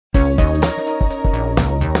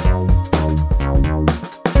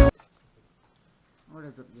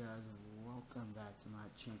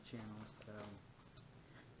channel. So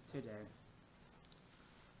today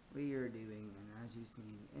we are doing, and as you've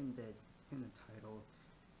seen in the title,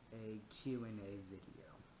 a Q&A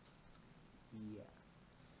video. Yeah.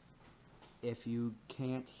 If you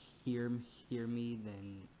can't hear me,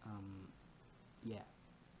 then yeah,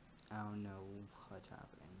 I don't know what's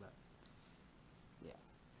happening, but yeah.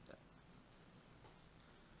 So,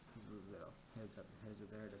 a little heads up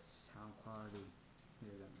there. The sound quality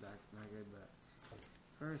isn't that good, but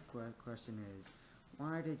first question is,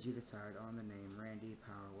 why did you decide on the name Randy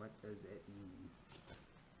Power? What does it mean?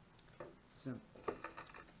 Simple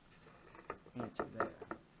answer there.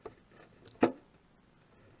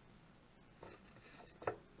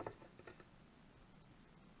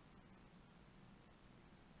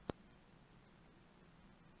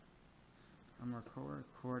 I'm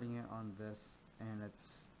recording it on this, and it's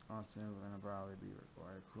also going to probably be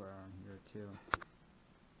recorded on here too.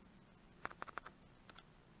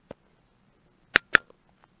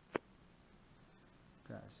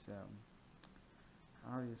 Okay, so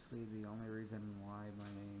obviously the only reason why my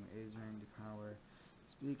name is Randy Power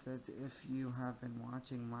is because if you have been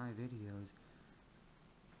watching my videos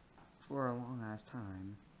for a long ass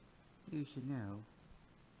time, you should know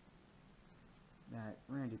that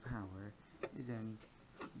Randy Power is in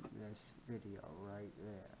this video right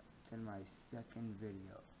there. It's in my second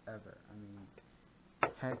video ever. I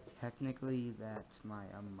mean, technically that's my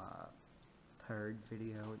third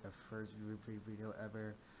video. The first video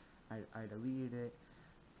ever, I deleted it,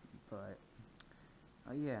 but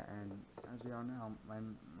yeah. And as we all know,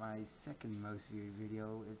 my second most viewed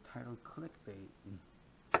video is titled Clickbait.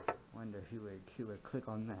 Wonder who would click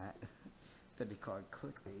on that. That'd be called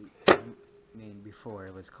Clickbait. I mean, before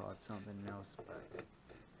it was called something else, but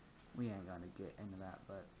we ain't gonna get into that.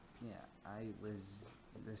 But yeah,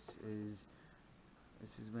 this is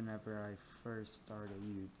whenever I first started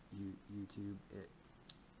YouTube. It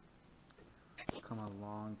come a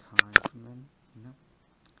long time from then, you know.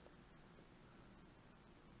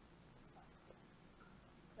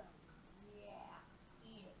 So, yeah,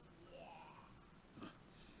 eat it, yeah.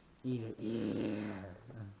 Eat it, yeah.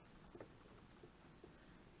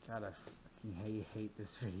 God, I fucking hate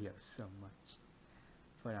this video so much.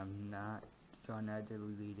 But I'm not gonna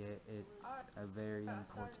delete it. It's a very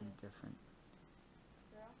important difference.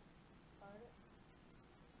 Yeah, started.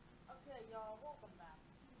 Okay, y'all, welcome back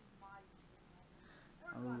to my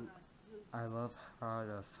channel. I love how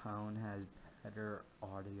the phone has better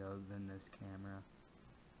audio than this camera.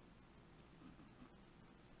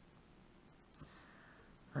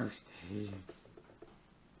 Roasted.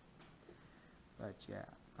 But yeah,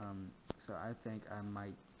 so I think I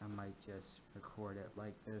might just record it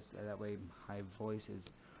like this, so that way my voice is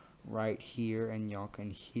right here and y'all can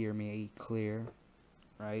hear me clear,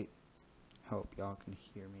 right? Hope y'all can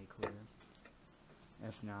hear me clear.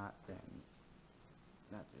 If not, then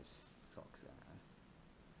that just sucks ass.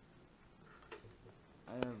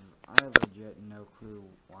 I have legit no clue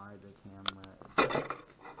why the camera is like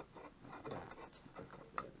that. Okay,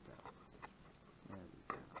 there we go. There we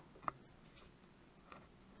go.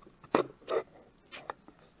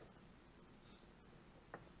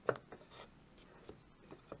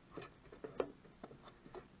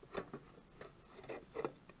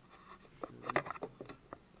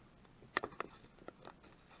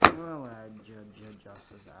 We'll add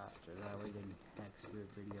justice after that way the next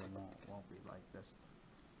video won't be like this.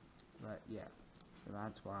 But yeah, so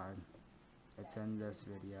that's why it's in this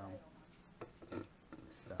video.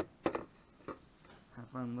 So have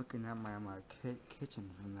fun looking at my kitchen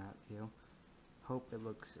from that view. Hope it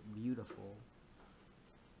looks beautiful.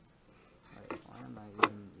 Wait, why am I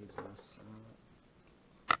even using this?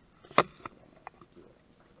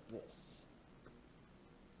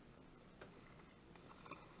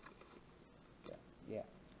 Yeah.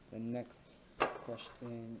 The next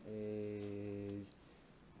question is,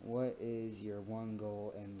 what is your one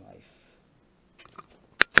goal in life?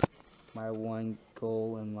 My one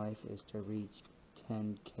goal in life is to reach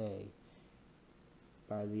 10K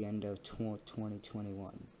by the end of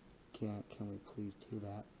 2021. Can we please do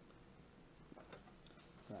that?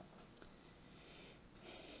 Yeah.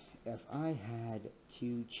 If I had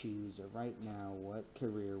to choose right now, what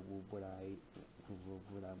career would I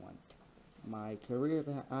want? My career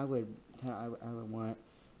that I would want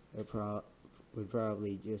would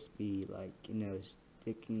probably just be like, you know,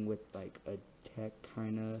 sticking with like a tech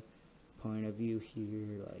kind of point of view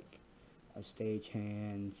here, like a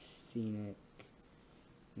stagehand, scenic,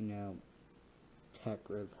 you know, tech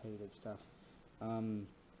related stuff.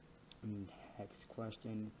 Next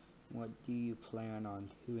question, what do you plan on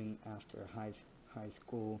doing after high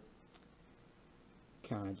school?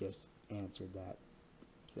 kind of just answered that.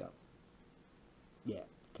 So, yeah,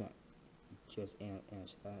 okay, just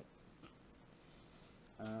answer that.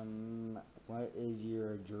 What is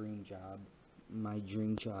your dream job? My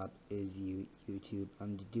dream job is YouTube.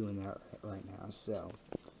 I'm doing that right now, so,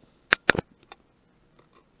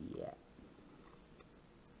 yeah.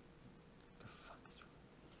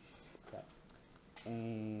 Okay.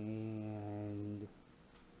 And,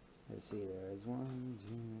 let's see, there's one,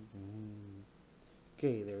 two, three.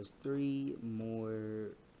 Okay, there's 3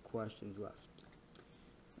 more questions left.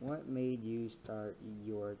 What made you start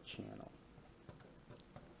your channel?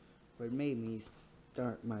 What made me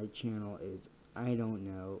start my channel is, I don't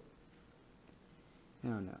know.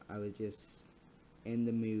 I was just in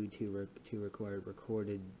the mood to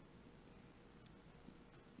recorded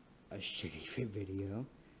a shitty video.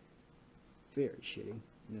 Very shitty.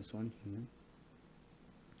 This one here.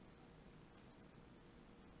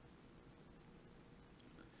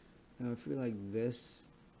 Now I feel like this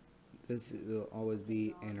will always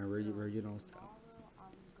be an original style.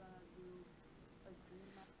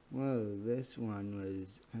 Whoa, this one was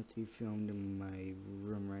actually filmed in my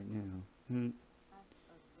room right now.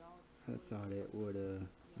 I thought it would have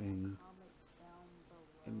been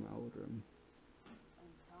in my old room.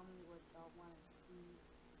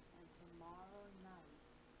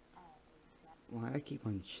 Why I keep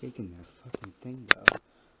on shaking that fucking thing though?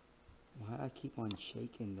 Why I keep on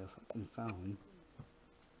shaking the fucking phone?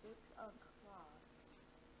 6 o'clock.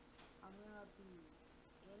 I'm gonna be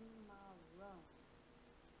in my room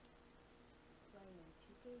playing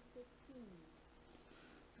 2K16.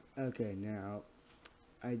 Okay, now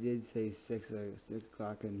I did say 6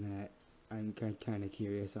 o'clock in that. I'm kind of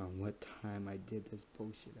curious on what time I did this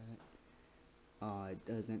bullshit at. It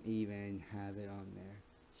doesn't even have it on there.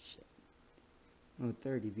 Shit. Oh,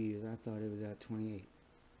 30 views. I thought it was at 28.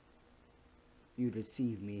 You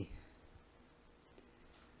deceived me.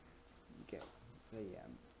 Okay.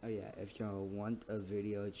 Oh yeah. If y'all want a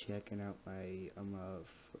video checking out my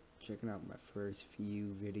first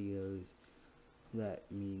few videos, let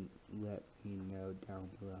me know down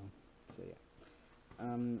below. So yeah.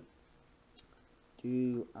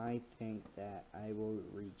 Do I think that I will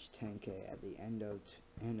reach 10K at the end of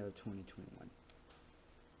 2021?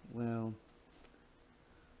 Well,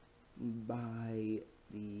 by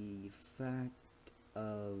the fact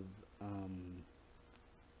of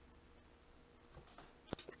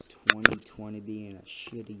 2020 being a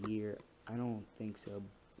shitty year, I don't think so.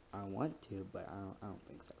 I want to, but I don't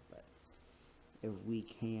think so. But if we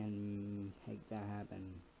can make that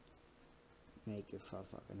happen, make it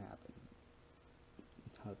fucking happen.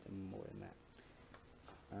 Nothing more than that.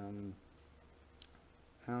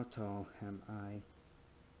 How tall am I?